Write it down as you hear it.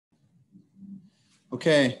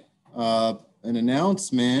Okay, an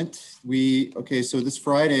announcement. So this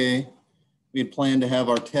Friday, we had planned to have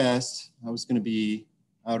our test. I was going to be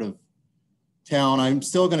out of town. I'm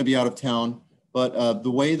still going to be out of town, but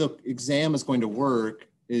the way the exam is going to work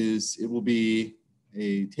is it will be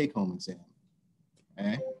a take-home exam.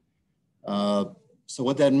 Okay. So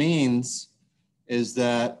what that means is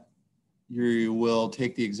that you will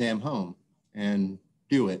take the exam home and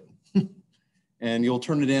do it. And you'll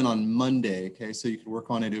turn it in on Monday, okay? So you can work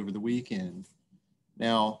on it over the weekend.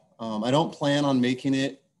 Now, I don't plan on making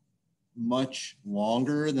it much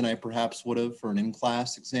longer than I perhaps would have for an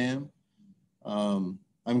in-class exam. I'm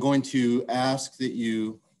going to ask that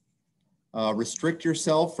you restrict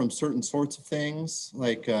yourself from certain sorts of things.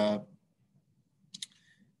 Like, for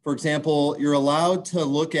example, you're allowed to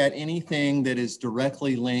look at anything that is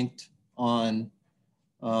directly linked on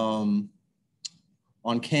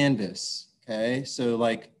Canvas. Okay, so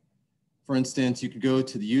like, for instance, you could go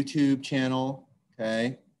to the YouTube channel,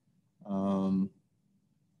 okay,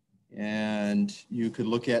 and you could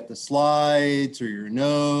look at the slides or your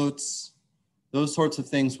notes. Those sorts of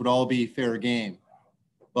things would all be fair game,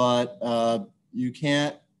 but you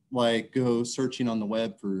can't like go searching on the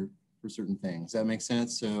web for certain things. That makes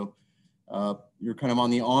sense? So you're kind of on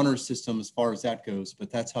the honor system as far as that goes,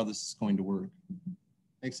 but that's how this is going to work.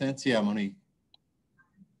 Make sense? Yeah, Monique.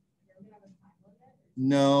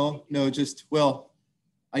 No, just, well,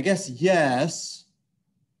 I guess yes,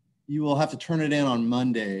 you will have to turn it in on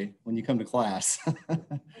Monday when you come to class.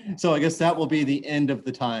 So I guess that will be the end of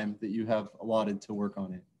the time that you have allotted to work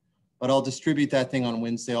on it. But I'll distribute that thing on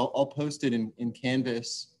Wednesday. I'll post it in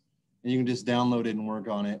Canvas, and you can just download it and work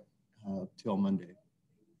on it till Monday.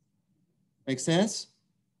 Make sense?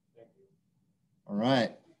 All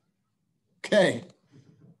right. Okay.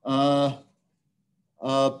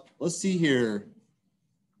 Let's see here.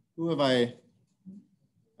 Who have I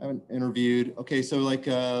haven't interviewed? Okay, so like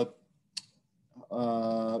Grant,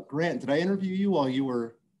 did I interview you while you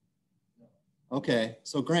were? Okay,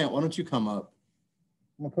 so Grant, why don't you come up?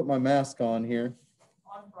 I'm gonna put my mask on here.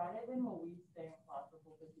 On Friday, then will we stay in class for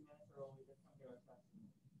 50 minutes, or will we just come to our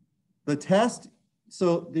test? The test,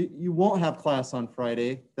 so you won't have class on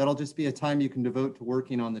Friday. That'll just be a time you can devote to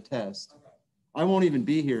working on the test. Okay. I won't even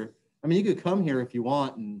be here. I mean, you could come here if you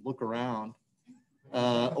want and look around.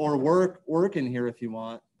 Or work in here if you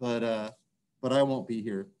want, but I won't be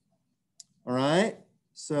here. All right,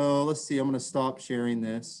 so let's see, I'm gonna stop sharing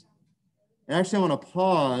this. Actually, I'm gonna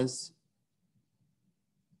pause.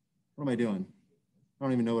 What am I doing? I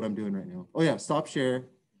don't even know what I'm doing right now. Oh yeah, stop share.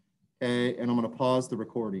 Okay, and I'm gonna pause the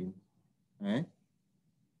recording. Okay.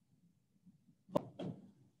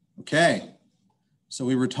 Okay, so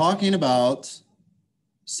we were talking about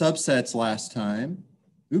subsets last time.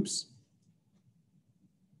 Oops.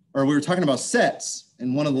 Or we were talking about sets,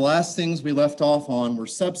 and one of the last things we left off on were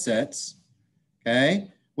subsets,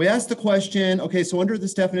 okay? We asked the question, okay, so under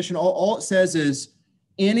this definition, all it says is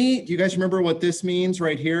any, do you guys remember what this means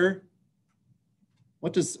right here?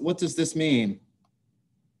 What does this mean?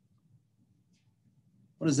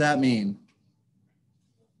 What does that mean?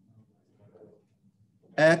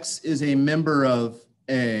 X is a member of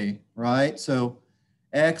A, right? So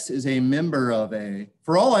X is a member of A.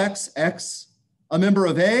 For all X, a member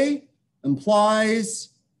of A implies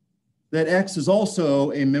that X is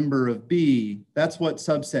also a member of B. That's what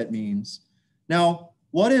subset means. Now,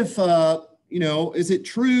 what if, is it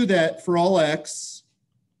true that for all X,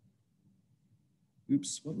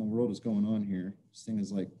 oops, what in the world is going on here? This thing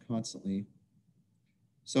is like constantly.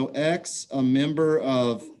 So X, a member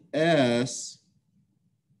of S,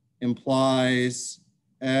 implies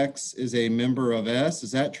X is a member of S.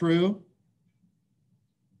 Is that true?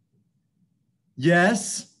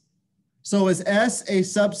 Yes. So is S a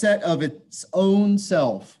subset of its own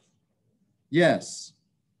self? Yes.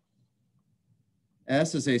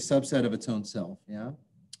 S is a subset of its own self, yeah?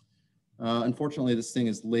 Unfortunately, this thing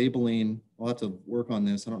is labeling. We'll have to work on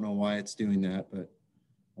this. I don't know why it's doing that, but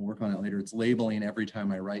I'll work on it later. It's labeling every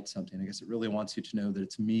time I write something. I guess it really wants you to know that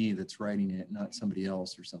it's me that's writing it, not somebody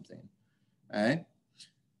else or something. Okay?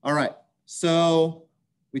 All right. So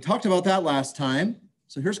we talked about that last time.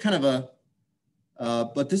 So here's kind of a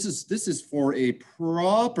but this is for a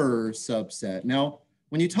proper subset. Now,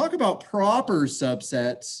 when you talk about proper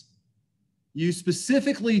subsets, you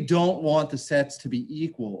specifically don't want the sets to be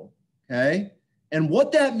equal, okay? And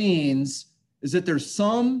what that means is that there's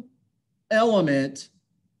some element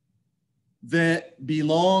that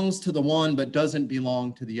belongs to the one but doesn't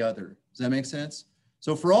belong to the other. Does that make sense?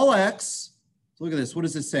 So for all X, look at this, what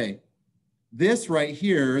does it say? This right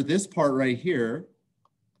here, this part right here,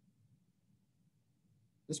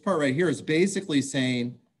 This part right here is basically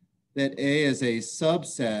saying that A is a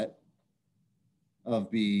subset of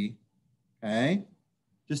B, okay?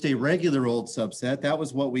 Just a regular old subset. That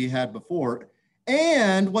was what we had before.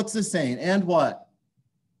 And what's this saying? And what?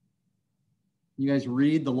 You guys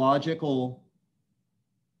read the logical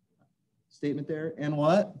statement there? And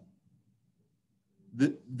what?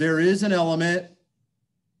 There is an element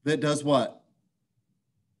that does what?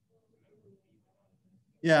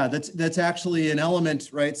 Yeah, that's actually an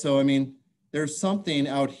element, right? So, I mean, there's something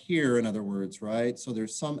out here, in other words, right? So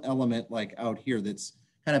there's some element like out here that's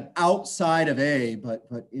kind of outside of A, but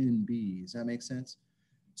in B. Does that make sense?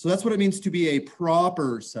 So that's what it means to be a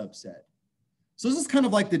proper subset. So this is kind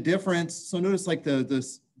of like the difference. So notice like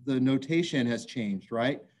the notation has changed,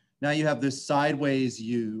 right? Now you have this sideways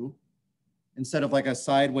U instead of like a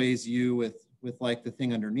sideways U with like the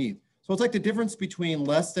thing underneath. So it's like the difference between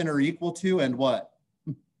less than or equal to and what?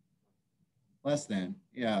 Less than,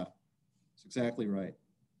 yeah, that's exactly right.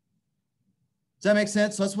 Does that make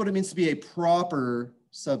sense? So that's what it means to be a proper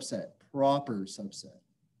subset,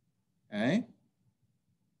 okay?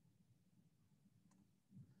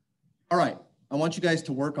 All right, I want you guys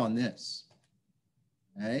to work on this,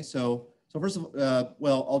 okay? So first of all,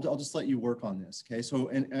 well, I'll just let you work on this, okay?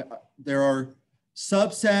 So there are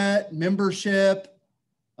subset, membership,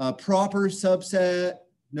 proper subset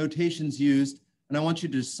notations used, and I want you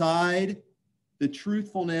to decide the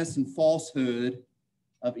truthfulness and falsehood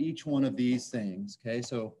of each one of these things, okay?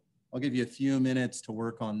 So I'll give you a few minutes to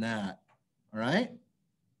work on that, all right?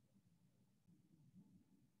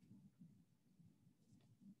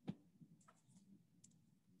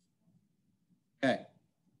 Okay,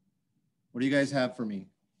 what do you guys have for me?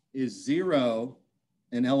 Is 0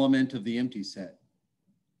 an element of the empty set?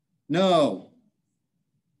 No,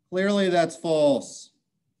 clearly that's false,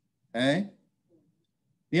 okay?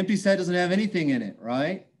 The empty set doesn't have anything in it,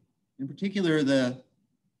 right? In particular, the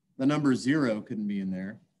number 0 couldn't be in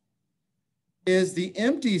there. Is the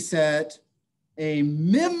empty set a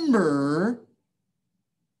member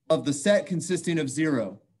of the set consisting of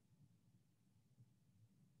 0?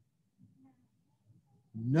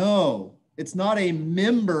 No, it's not a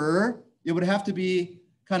member. It would have to be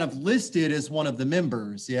kind of listed as one of the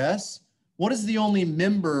members, yes? What is the only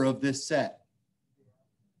member of this set?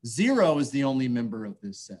 0 is the only member of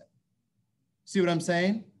this set. See what I'm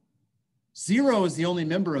saying? 0 is the only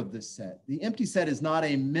member of this set. The empty set is not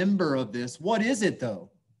a member of this. What is it though?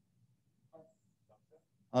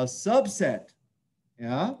 A subset.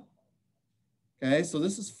 Yeah? Okay, so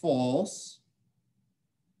this is false.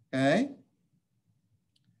 Okay?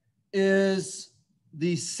 Is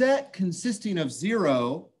the set consisting of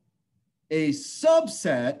 0 a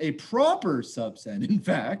subset, a proper subset, in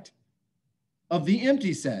fact, of the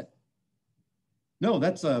empty set? No,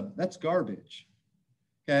 that's garbage.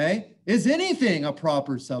 Okay? Is anything a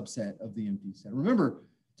proper subset of the empty set? Remember,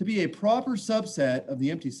 to be a proper subset of the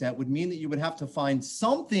empty set would mean that you would have to find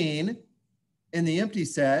something in the empty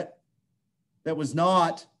set that was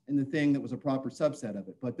not in the thing that was a proper subset of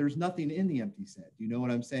it. But there's nothing in the empty set. Do you know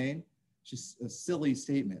what I'm saying? It's just a silly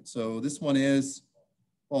statement. So this one is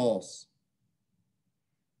false.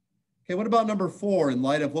 Okay, what about number 4? In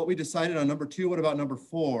light of what we decided on number 2, what about number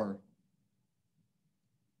 4?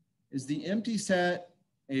 Is the empty set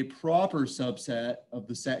a proper subset of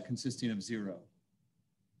the set consisting of 0?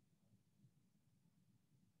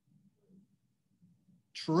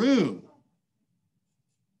 True.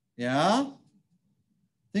 Yeah?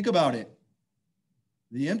 Think about it.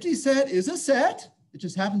 The empty set is a set. It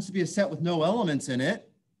just happens to be a set with no elements in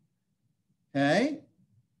it. Okay?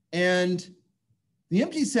 And the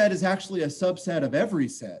empty set is actually a subset of every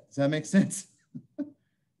set. Does that make sense? The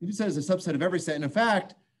empty set is a subset of every set. And in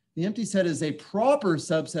fact, the empty set is a proper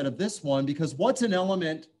subset of this one because what's an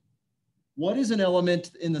element? What is an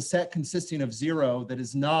element in the set consisting of 0 that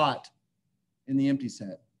is not in the empty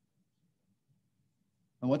set?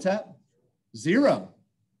 And what's that? 0.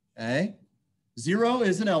 Okay? 0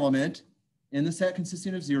 is an element in the set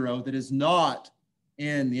consisting of 0 that is not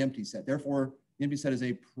in the empty set. Therefore, the empty set is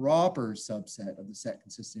a proper subset of the set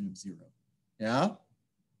consisting of 0. Yeah?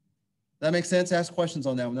 That makes sense? Ask questions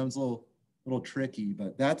on that one. That was a little tricky,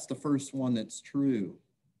 but that's the first one that's true.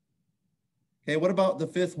 Okay, what about the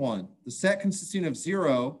 5th one? The set consisting of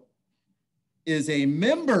 0 is a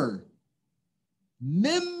member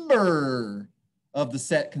of the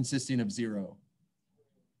set consisting of 0.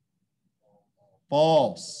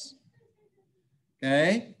 False.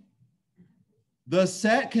 Okay. The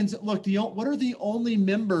set look, what are the only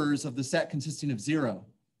members of the set consisting of 0?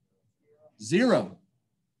 0.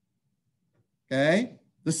 Okay.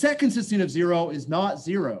 The set consisting of 0 is not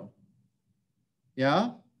 0.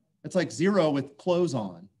 Yeah. It's like 0 with clothes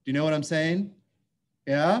on. Do you know what I'm saying?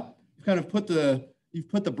 Yeah? You've kind of put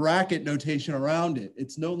the bracket notation around it.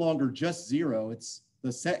 It's no longer just 0. It's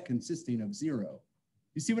the set consisting of 0.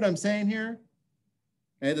 You see what I'm saying here?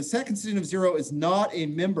 Okay, the set consisting of 0 is not a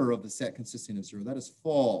member of the set consisting of 0. That is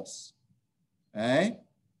false. Okay?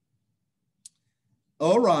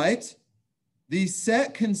 All right. The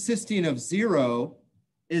set consisting of 0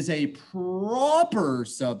 is a proper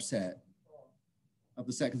subset of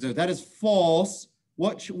the set consisting. That is false.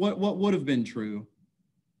 What would have been true?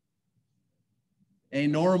 A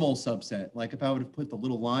normal subset. Like if I would have put the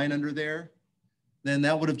little line under there, then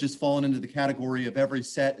that would have just fallen into the category of every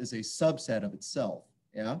set is a subset of itself.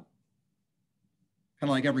 Yeah? Kind of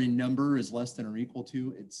like every number is less than or equal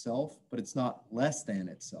to itself, but it's not less than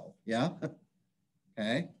itself. Yeah?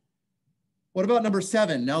 Okay. What about number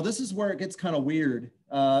 7? Now, this is where it gets kind of weird.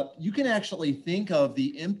 You can actually think of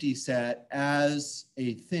the empty set as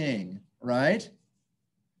a thing, right?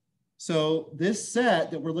 So this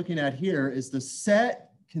set that we're looking at here is the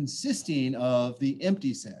set consisting of the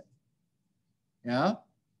empty set. Yeah?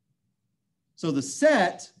 So the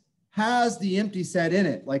set has the empty set in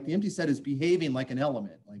it. Like the empty set is behaving like an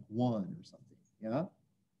element, like 1 or something. Yeah?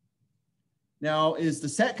 Now, is the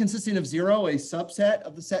set consisting of 0 a subset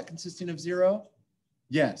of the set consisting of 0?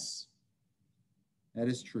 Yes. That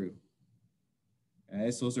is true.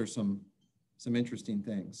 Okay, so those are some interesting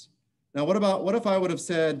things. Now, what if I would have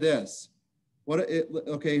said this?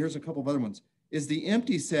 Okay, here's a couple of other ones. Is the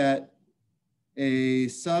empty set a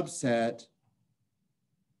subset,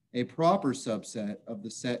 a proper subset of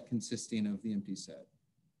the set consisting of the empty set?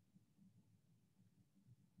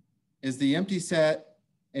 Is the empty set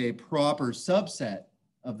a proper subset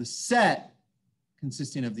of the set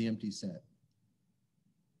consisting of the empty set?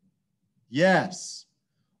 Yes.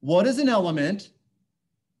 What is an element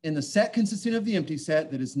in the set consisting of the empty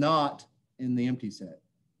set that is not in the empty set?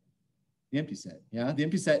 The empty set, yeah? The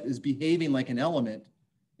empty set is behaving like an element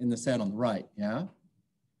in the set on the right, yeah?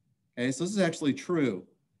 Okay, so this is actually true.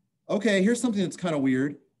 Okay, here's something that's kind of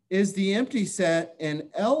weird. Is the empty set an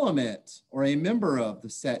element or a member of the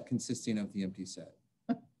set consisting of the empty set?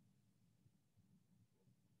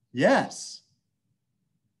 Yes,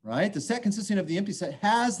 right? The set consisting of the empty set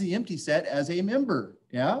has the empty set as a member,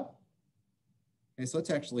 yeah? Okay, so that's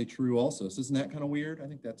actually true also. So isn't that kind of weird? I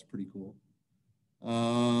think that's pretty cool.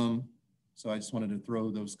 So I just wanted to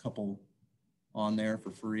throw those couple on there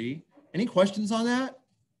for free. Any questions on that?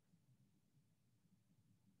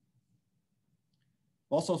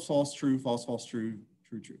 False, false, false, true, false, false, true,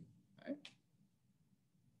 true, true. Okay.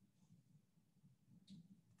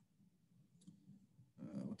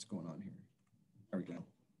 What's going on here? There we go.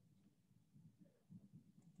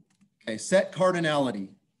 Okay, set cardinality.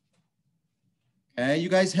 Okay, you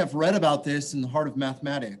guys have read about this in the Heart of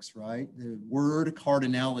Mathematics, right? The word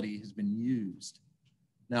cardinality has been used.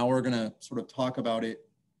 Now we're going to sort of talk about it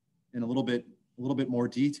in a little bit more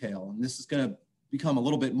detail, and this is going to become a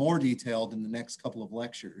little bit more detailed in the next couple of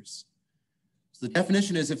lectures. So the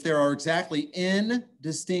definition is if there are exactly n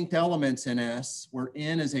distinct elements in S, where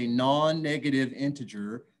n is a non-negative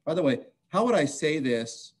integer. By the way, how would I say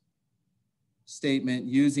this statement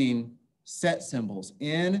using set symbols?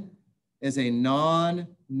 N is a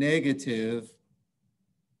non-negative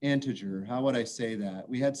integer. How would I say that?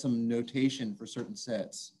 We had some notation for certain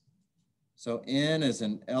sets. So n is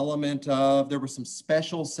an element of, there were some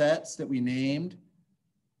special sets that we named.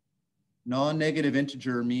 Non-negative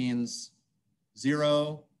integer means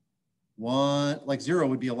 0, 1, like 0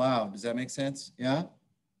 would be allowed. Does that make sense? Yeah?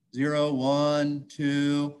 0, 1,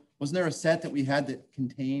 2. Wasn't there a set that we had that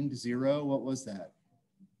contained 0? What was that?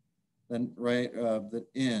 Then, right, the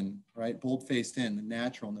n, right? Bold-faced n, the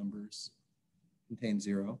natural numbers contain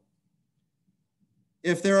 0.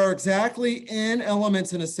 If there are exactly n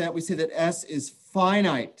elements in a set, we say that S is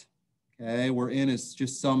finite, okay, where n is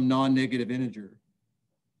just some non-negative integer.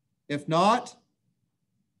 If not,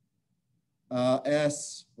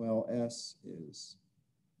 S is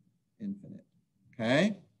infinite,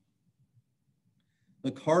 okay?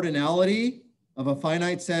 The cardinality of a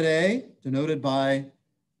finite set A, denoted by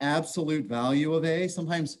absolute value of A.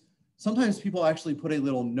 Sometimes people actually put a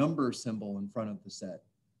little number symbol in front of the set.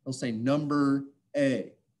 They'll say number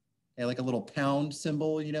A, okay, like a little pound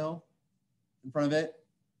symbol, you know, in front of it.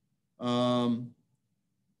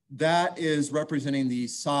 That is representing the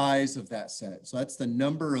size of that set. So that's the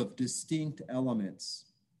number of distinct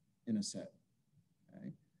elements in a set.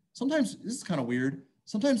 Okay. Sometimes, this is kind of weird,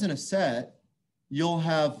 sometimes in a set, you'll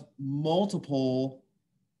have multiple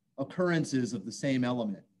occurrences of the same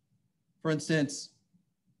element. For instance,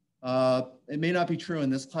 it may not be true in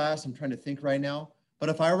this class, I'm trying to think right now, But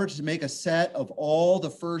if I were to make a set of all the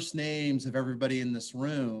first names of everybody in this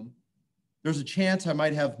room, there's a chance I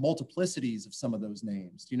might have multiplicities of some of those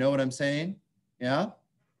names. Do you know what I'm saying? Yeah.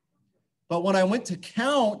 But when I went to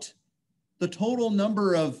count the total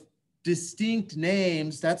number of distinct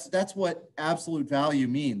names, that's what absolute value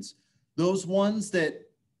means. Those ones that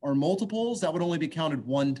are multiples, that would only be counted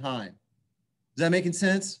one time. Is that making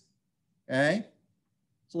sense? Okay.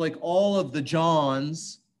 So like all of the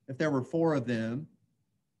Johns, if there were 4 of them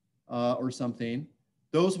or something,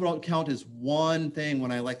 those would all count as one thing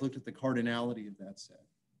when I like looked at the cardinality of that set.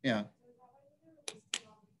 Yeah.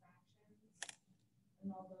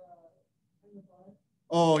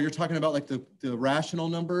 Oh, you're talking about like the rational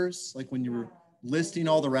numbers, like when you were listing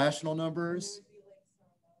all the rational numbers?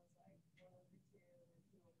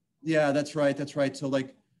 Yeah, that's right. That's right. So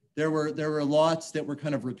like there were lots that were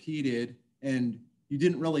kind of repeated and you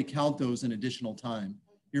didn't really count those in additional time.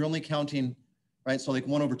 You're only counting, right? So like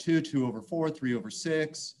 1 over 2, 2 over 4, 3 over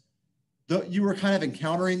 6. You were kind of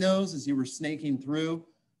encountering those as you were snaking through,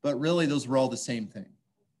 but really those were all the same thing.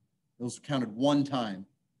 Those counted one time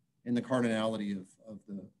in the cardinality of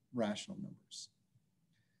the rational numbers.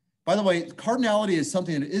 By the way, cardinality is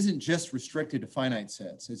something that isn't just restricted to finite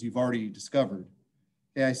sets, as you've already discovered.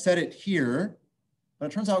 Okay, I said it here, but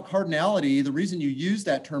it turns out cardinality, the reason you use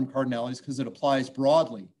that term cardinality is because it applies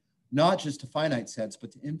broadly, not just to finite sets,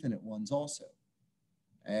 but to infinite ones also,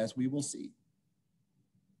 as we will see.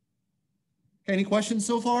 Okay, any questions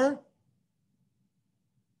so far?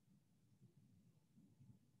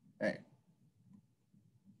 Okay.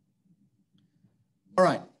 All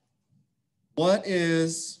right. What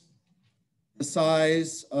is the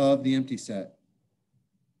size of the empty set?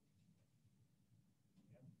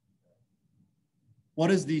 What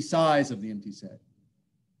is the size of the empty set?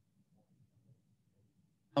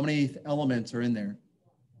 How many elements are in there?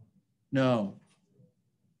 No.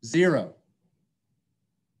 0.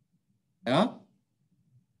 Yeah?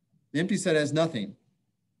 The empty set has nothing.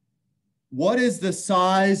 What is the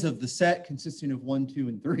size of the set consisting of 1, 2,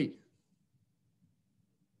 and 3?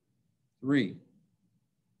 3.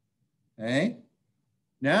 Okay.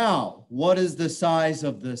 Now, what is the size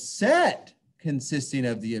of the set consisting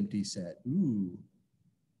of the empty set? Ooh.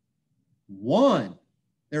 1.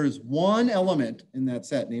 There is one element in that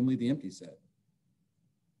set, namely the empty set.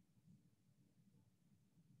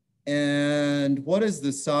 And what is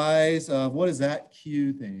the size of, what is that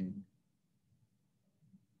Q thing?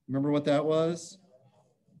 Remember what that was?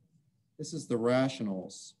 This is the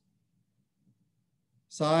rationals.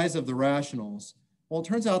 Size of the rationals. Well, it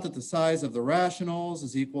turns out that the size of the rationals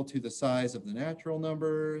is equal to the size of the natural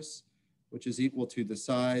numbers, which is equal to the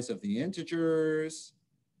size of the integers,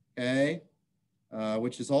 okay?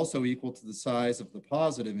 Which is also equal to the size of the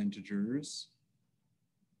positive integers,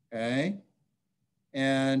 okay?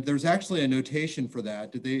 And there's actually a notation for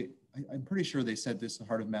that. I'm pretty sure they said this in the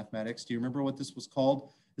Heart of Mathematics. Do you remember what this was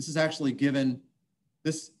called? This is actually given,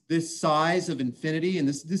 this size of infinity, and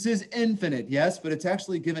this is infinite, yes, but it's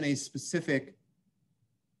actually given a specific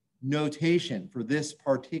notation for this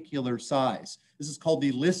particular size. This is called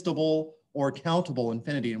the listable or countable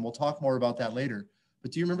infinity, and we'll talk more about that later.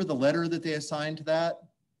 But do you remember the letter that they assigned to that?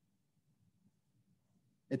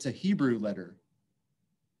 It's a Hebrew letter.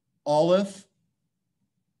 Aleph,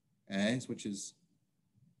 okay, which is,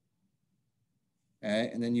 okay,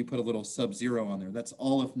 and then you put a little sub-zero on there. That's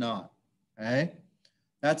Aleph not, okay?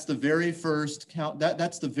 That's the very first count,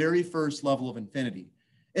 that's the very first level of infinity.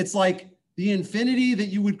 It's like the infinity that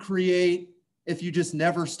you would create if you just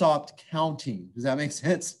never stopped counting. Does that make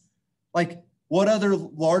sense? Like, what other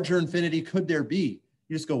larger infinity could there be?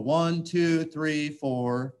 You just go 1, 2, 3,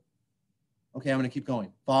 4. Okay, I'm going to keep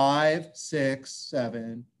going. 5, 6,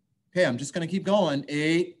 7. Okay, I'm just going to keep going.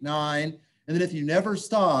 8, 9. And then if you never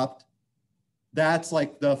stopped, that's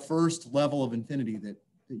like the first level of infinity that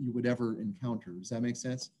you would ever encounter. Does that make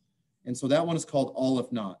sense? And so that one is called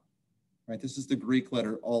Aleph not. Right? This is the Greek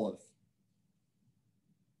letter Aleph.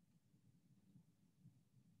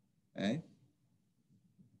 Okay.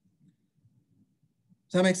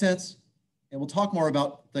 Does that make sense? And we'll talk more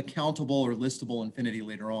about the countable or listable infinity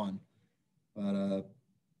later on. But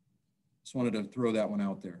just wanted to throw that one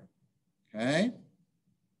out there. Okay.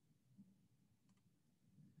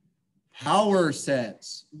 Power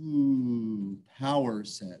sets. Ooh, power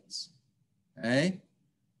sets. Okay.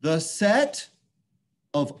 The set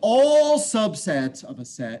of all subsets of a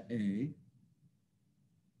set A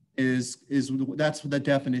that's the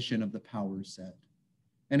definition of the power set.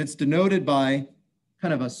 And it's denoted by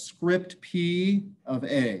kind of a script P of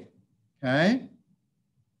A, okay?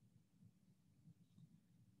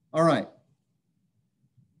 All right,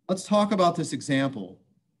 let's talk about this example.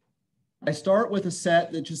 I start with a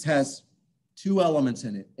set that just has two elements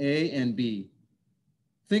in it, A and B.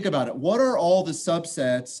 Think about it. What are all the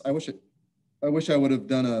subsets? I wish I would have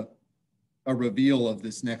done a reveal of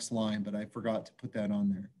this next line, but I forgot to put that on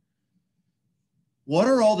there. What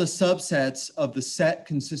are all the subsets of the set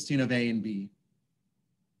consisting of A and B?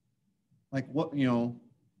 Like what,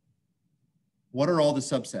 what are all the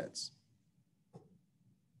subsets?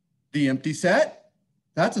 The empty set,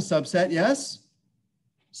 that's a subset, yes?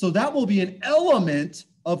 So that will be an element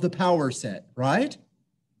of the power set, right?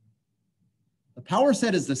 The power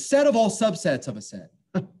set is the set of all subsets of a set,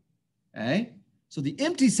 okay? So the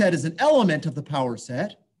empty set is an element of the power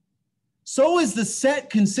set. So is the set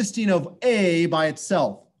consisting of A by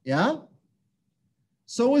itself, yeah?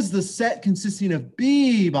 So is the set consisting of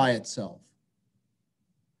B by itself.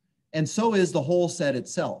 And so is the whole set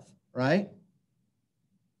itself, right?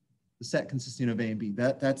 The set consisting of A and B.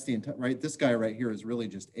 That's the entire, right? This guy right here is really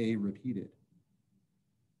just A repeated.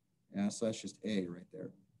 Yeah, so that's just A right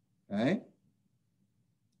there, okay?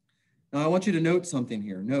 Now I want you to note something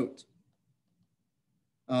here. Note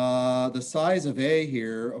the size of A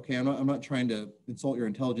here. Okay, I'm not trying to insult your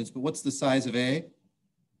intelligence, but what's the size of A?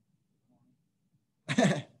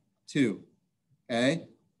 2, okay?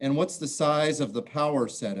 And what's the size of the power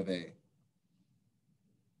set of A?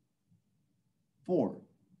 4,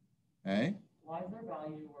 okay? Why is their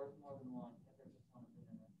value worth more than 1 if there's just one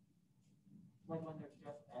in it? Like when there's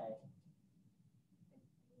just A.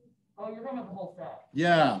 Oh, you're talking about the whole set.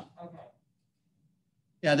 Yeah. Okay.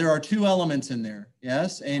 Yeah, there are 2 elements in there.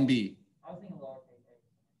 Yes, A and B. I was thinking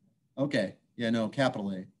lowercase a. Okay. Yeah, no,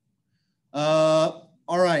 capital A.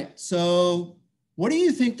 All right. So what do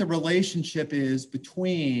you think the relationship is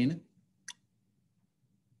between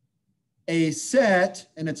a set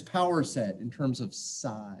and its power set in terms of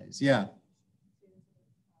size? Yeah.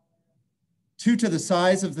 2 to the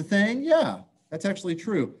size of the thing? Yeah, that's actually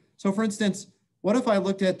true. So for instance, what if I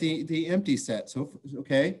looked at the empty set? So,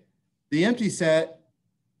 okay, the empty set,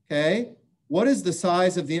 okay, what is the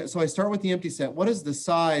size of the, so I start with the empty set. What is the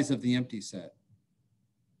size of the empty set?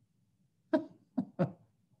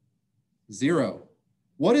 0.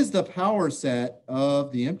 What is the power set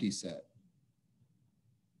of the empty set?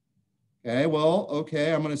 Okay, well,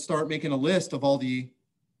 okay, I'm going to start making a list of all the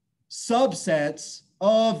subsets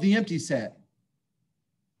of the empty set.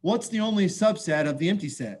 What's the only subset of the empty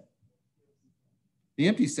set? The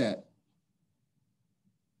empty set.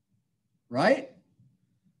 Right?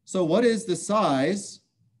 So what is the size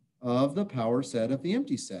of the power set of the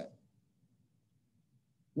empty set?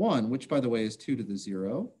 1, which by the way is 2 to the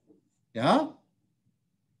 0. Yeah?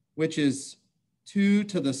 Which is 2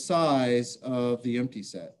 to the size of the empty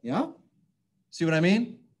set. Yeah? See what I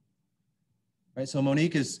mean? Right, so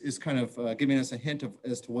Monique is kind of giving us a hint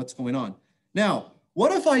as to what's going on. Now,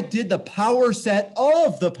 what if I did the power set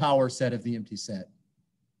of the power set of the empty set?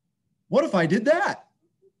 What if I did that?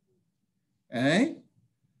 Okay?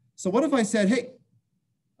 So what if I said, hey,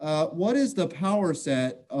 what is the power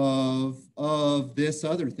set of this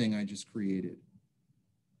other thing I just created?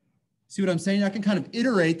 See what I'm saying? I can kind of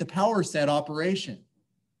iterate the power set operation.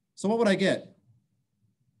 So what would I get?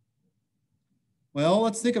 Well,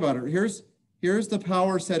 let's think about it. Here's the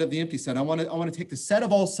power set of the empty set. I want to take the set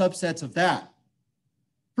of all subsets of that.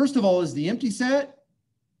 First of all, is the empty set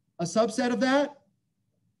a subset of that?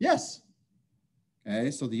 Yes.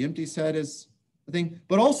 Okay, so the empty set is a thing,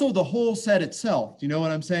 but also the whole set itself. Do you know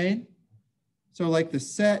what I'm saying? So like the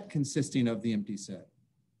set consisting of the empty set.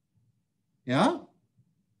 Yeah?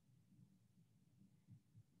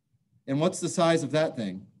 And what's the size of that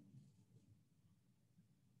thing?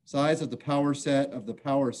 Size of the power set of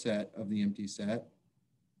the empty set.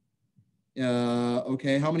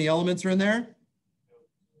 Okay, how many elements are in there?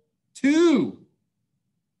 2.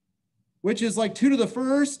 Which is like 2 to the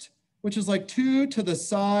first, which is like 2 to the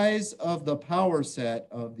size of the power set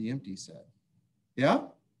of the empty set. Yeah?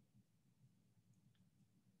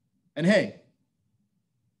 And hey,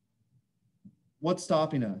 what's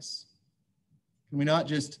stopping us? Can we not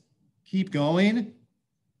just keep going?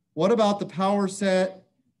 What about the power set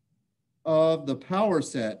of the power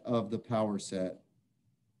set of the power set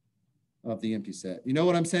of the empty set? You know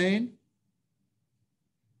what I'm saying?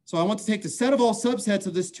 So I want to take the set of all subsets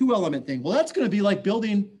of this 2-element thing. Well, that's going to be like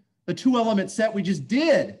building the 2-element set we just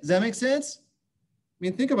did. Does that make sense? I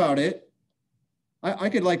mean, think about it. I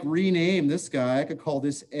could like rename this guy. I could call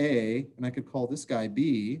this A, and I could call this guy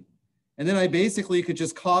B. And then I basically could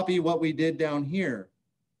just copy what we did down here.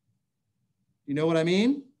 You know what I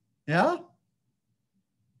mean? Yeah?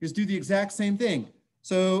 Just do the exact same thing.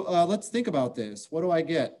 So let's think about this. What do I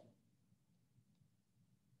get?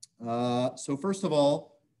 So first of all,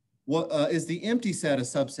 What is the empty set a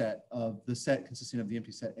subset of the set consisting of the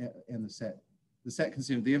empty set and the set? The set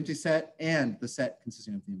consisting of the empty set and the set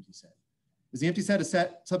consisting of the empty set. Is the empty set a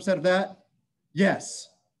subset of that? Yes.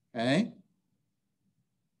 Okay.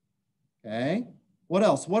 Okay. What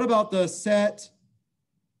else? What about the set?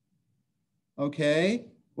 Okay.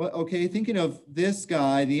 What? Okay. Thinking of this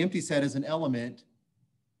guy, the empty set as an element,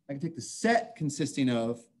 I can take the set consisting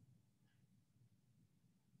of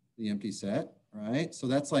the empty set, right? So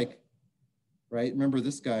that's like, right? Remember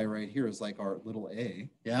this guy right here is like our little a,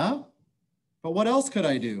 yeah? But what else could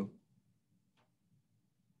I do?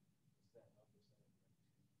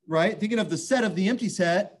 Right? Thinking of the set of the empty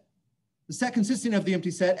set, the set consisting of the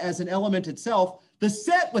empty set as an element itself, the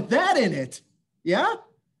set with that in it, yeah?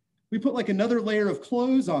 We put like another layer of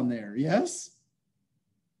clothes on there, yes?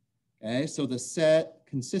 Okay, so the set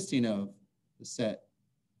consisting of the set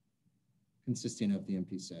consisting of the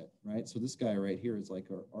empty set, right? So this guy right here is like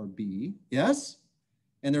our B, yes?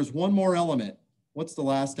 And there's one more element. What's the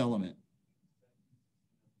last element?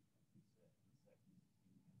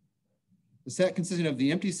 The set consisting of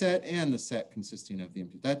the empty set and the set consisting of the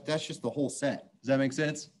empty. That's just the whole set. Does that make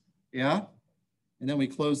sense? Yeah? And then we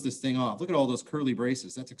close this thing off. Look at all those curly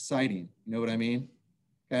braces. That's exciting. You know what I mean?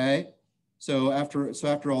 Okay. So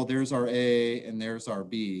after all, there's our A and there's our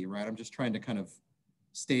B, right? I'm just trying to kind of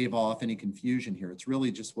stave off any confusion here. It's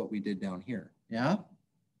really just what we did down here. Yeah?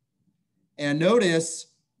 And notice,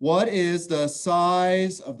 what is the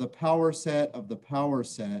size of the power set of the power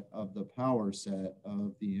set of the power set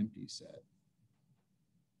of the empty set?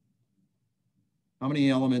 How many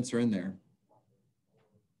elements are in there?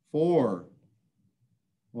 4.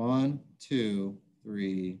 1, 2,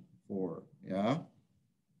 3, 4. Yeah?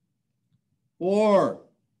 4.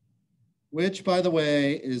 Which, by the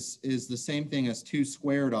way, is the same thing as 2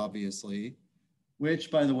 squared, obviously. Which,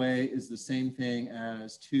 by the way, is the same thing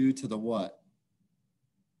as 2 to the what?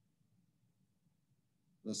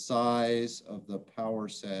 The size of the power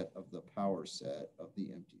set of the power set of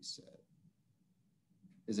the empty set.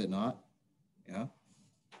 Is it not? Yeah.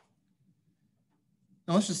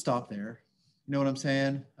 Now let's just stop there. You know what I'm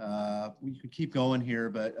saying? We could keep going here,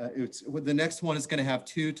 but the next one is going to have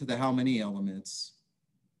 2 to the how many elements?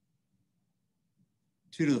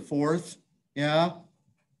 2 to the 4th, yeah.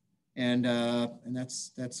 And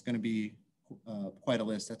that's going to be quite a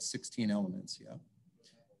list. That's 16 elements, yeah.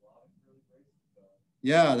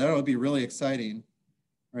 Yeah, that would be really exciting,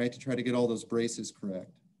 right? To try to get all those braces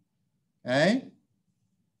correct. Okay.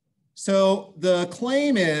 So the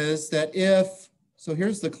claim is that if, so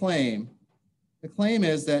here's the claim. The claim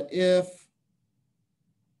is that if,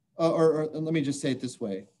 or let me just say it this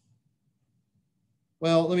way.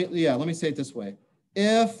 Well, let me say it this way.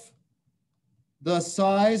 If the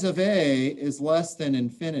size of A is less than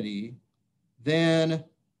infinity, then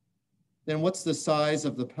what's the size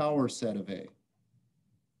of the power set of A?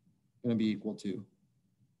 Going to be equal to?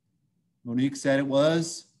 Monique said it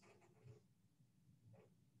was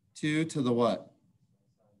 2 to the what?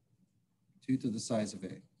 2 to the size of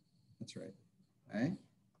A. That's right. Okay.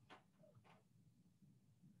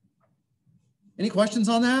 Any questions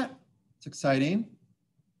on that? It's exciting.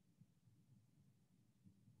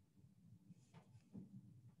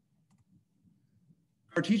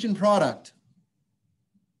 Cartesian product,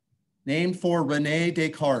 named for René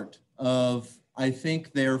Descartes of I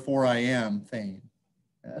think, therefore I am fame.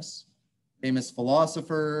 Yes, famous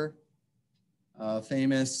philosopher,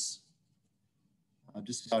 famous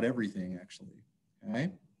just about everything actually.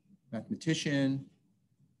 Okay, mathematician.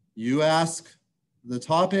 You ask the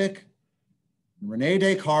topic, René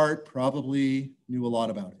Descartes probably knew a lot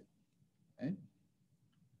about it. Okay.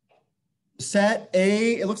 Set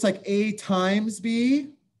A, it looks like A times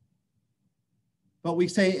B. But we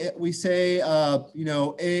say you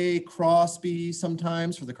know, A cross B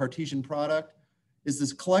sometimes for the Cartesian product is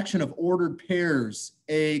this collection of ordered pairs,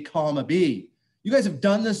 A comma B. You guys have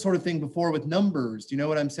done this sort of thing before with numbers. Do you know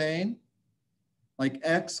what I'm saying? Like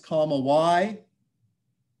X comma Y,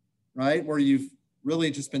 right? Where you've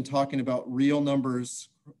really just been talking about real numbers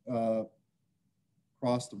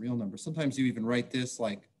cross the real numbers. Sometimes you even write this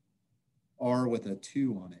like R with a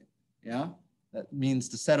 2 on it, yeah? That means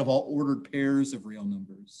the set of all ordered pairs of real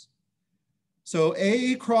numbers. So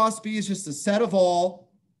A cross B is just a set of all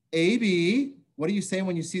AB. What do you say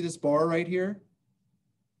when you see this bar right here?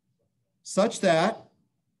 Such that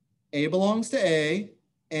A belongs to A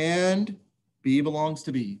and B belongs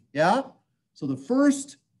to B. Yeah? So the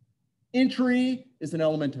first entry is an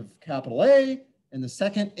element of capital A, and the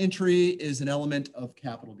second entry is an element of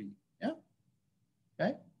capital B. Yeah?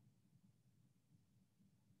 Okay?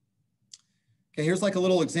 Okay, here's like a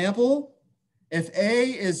little example. If A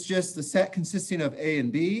is just the set consisting of A and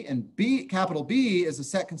B, capital B is a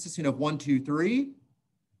set consisting of 1, 2, 3,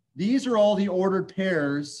 these are all the ordered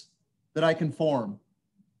pairs that I can form.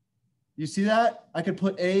 You see that? I could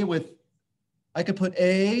put A,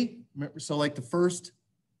 so like the first,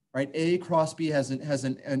 right? A cross B has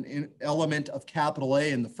an element of capital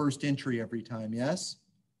A in the first entry every time, yes?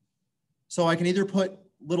 So I can either put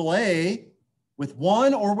little a with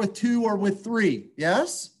 1 or with 2 or with 3,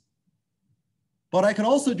 yes? But I can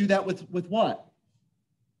also do that with what?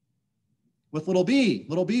 With little b.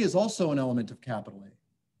 Little b is also an element of capital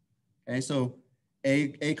A. Okay, so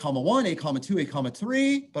a comma 1, a comma 2, a comma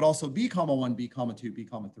 3, but also b comma 1, b comma 2, b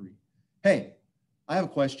comma 3. Hey, I have a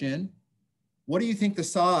question. What do you think the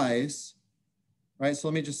size, right? So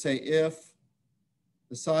let me just say if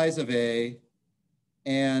the size of A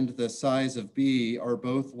and the size of B are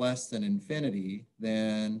both less than infinity,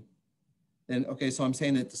 then okay, so I'm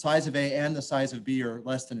saying that the size of A and the size of B are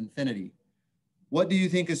less than infinity. What do you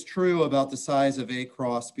think is true about the size of A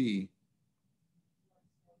cross B?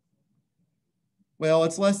 Well,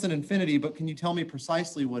 it's less than infinity, but can you tell me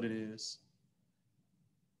precisely what it is?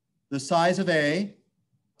 The size of A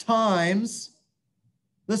times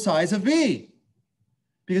the size of B.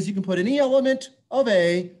 Because you can put any element of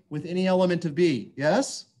A with any element of B,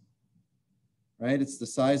 yes? Right, it's the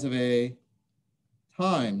size of A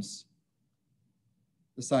times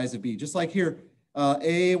the size of B. Just like here,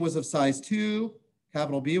 A was of size 2,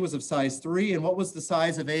 capital B was of size 3, and what was the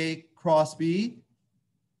size of A cross B?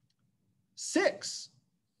 6,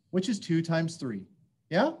 which is 2 times 3.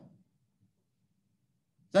 Yeah? Does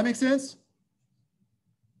that make sense?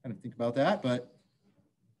 Kind of think about that, but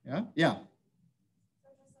yeah? Yeah.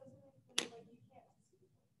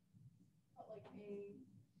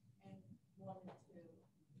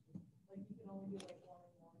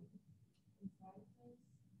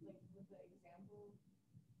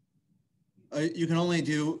 You can only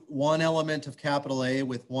do one element of capital A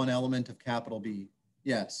with one element of capital B.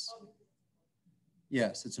 Yes.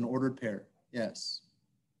 Yes, it's an ordered pair. Yes.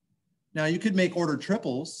 Now you could make ordered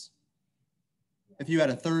triples. If you had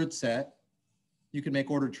a third set, you could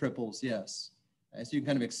make ordered triples, yes. Okay, so you can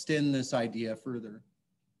kind of extend this idea further.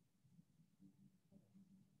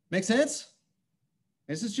 Make sense?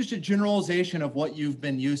 This is just a generalization of what you've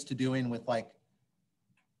been used to doing with like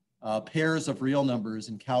pairs of real numbers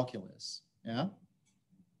in calculus, yeah?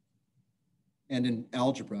 And in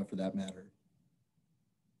algebra for that matter.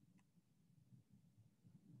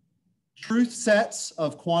 Truth sets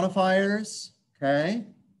of quantifiers, okay?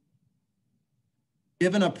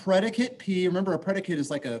 Given a predicate P, remember a predicate is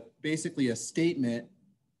like basically a statement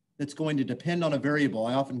that's going to depend on a variable.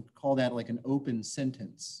 I often call that like an open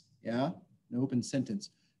sentence, yeah? An open sentence.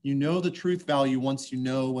 You know the truth value once you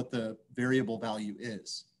know what the variable value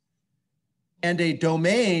is. And a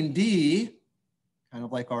domain D, kind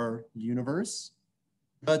of like our universe,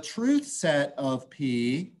 the truth set of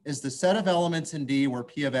P is the set of elements in D where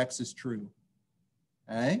P of X is true,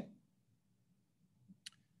 okay?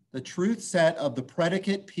 The truth set of the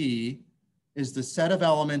predicate P is the set of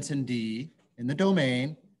elements in D in the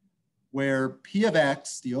domain where P of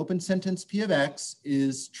X, the open sentence P of X,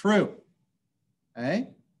 is true, okay?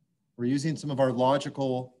 We're using some of our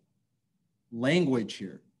logical language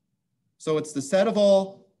here. So it's the set of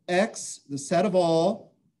all X, the set of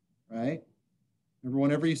all, right? Remember,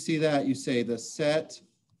 whenever you see that, you say the set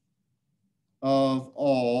of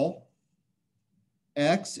all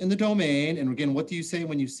X in the domain. And again, what do you say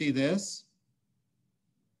when you see this?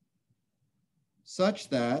 Such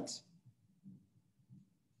that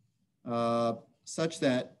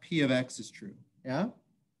P of X is true, yeah?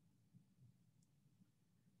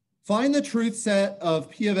 Find the truth set of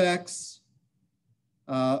P of X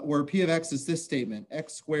where P of X is this statement,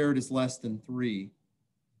 X squared is less than 3,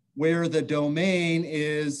 where the domain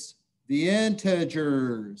is the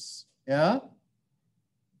integers, yeah?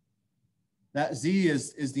 That Z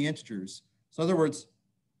is the integers. So in other words,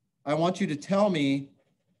 I want you to tell me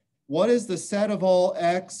what is the set of all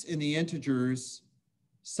X in the integers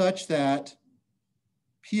such that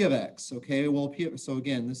P of X, okay? Well, so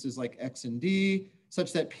again, this is like X and D,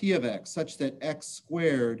 such that P of X, such that X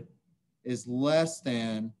squared is less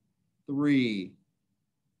than 3.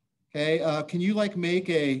 Okay, can you like make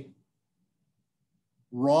a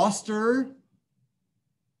roster?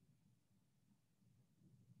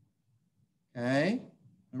 Okay,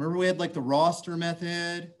 remember we had like the roster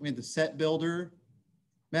method, we had the set builder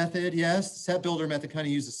method, yes? Set builder method kind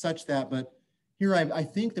of uses such that, but here I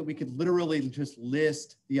think that we could literally just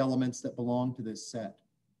list the elements that belong to this set.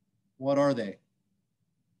 What are they?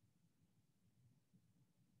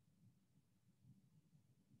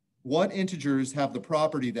 What integers have the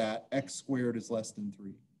property that x squared is less than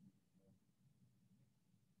 3?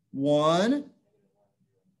 1,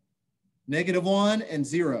 -1, and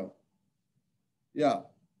 0. Yeah.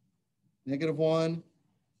 -1,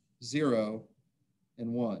 0,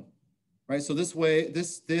 and 1. Right? So this way,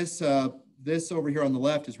 this over here on the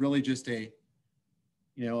left is really just a,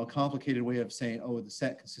 a complicated way of saying, oh, the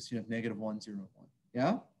set consisting of -1, 0, 1.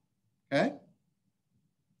 Yeah? Okay.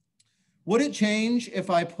 Would it change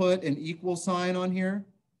if I put an equal sign on here?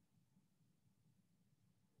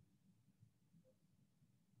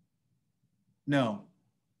 No.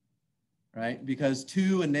 Right? Because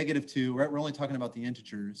 2 and -2, right? We're only talking about the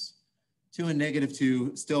integers. 2 and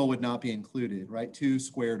 -2 still would not be included, right? 2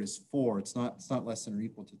 squared is 4. It's not less than or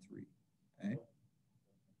equal to 3. Okay.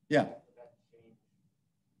 Yeah.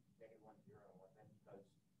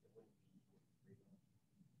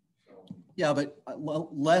 Yeah, but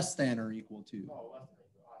less than or equal to.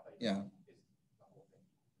 Yeah.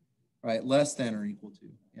 Right, less than or equal to.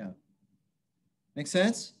 Yeah. Make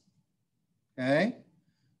sense? Okay.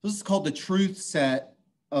 This is called the truth set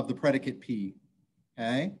of the predicate P.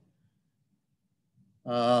 Okay.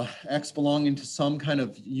 X belonging to some kind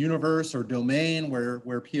of universe or domain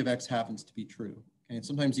where P of X happens to be true. Okay. And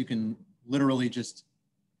sometimes you can literally just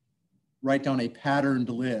write down a patterned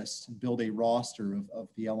list and build a roster of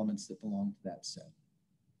the elements that belong to that set.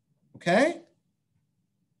 Okay?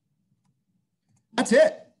 That's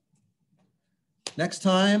it. Next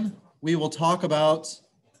time, we will talk about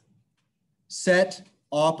set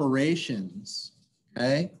operations,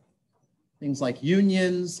 okay? Things like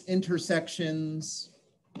unions, intersections,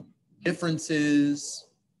 differences,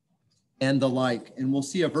 and the like. And we'll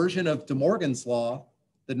see a version of De Morgan's law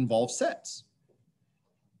that involves sets.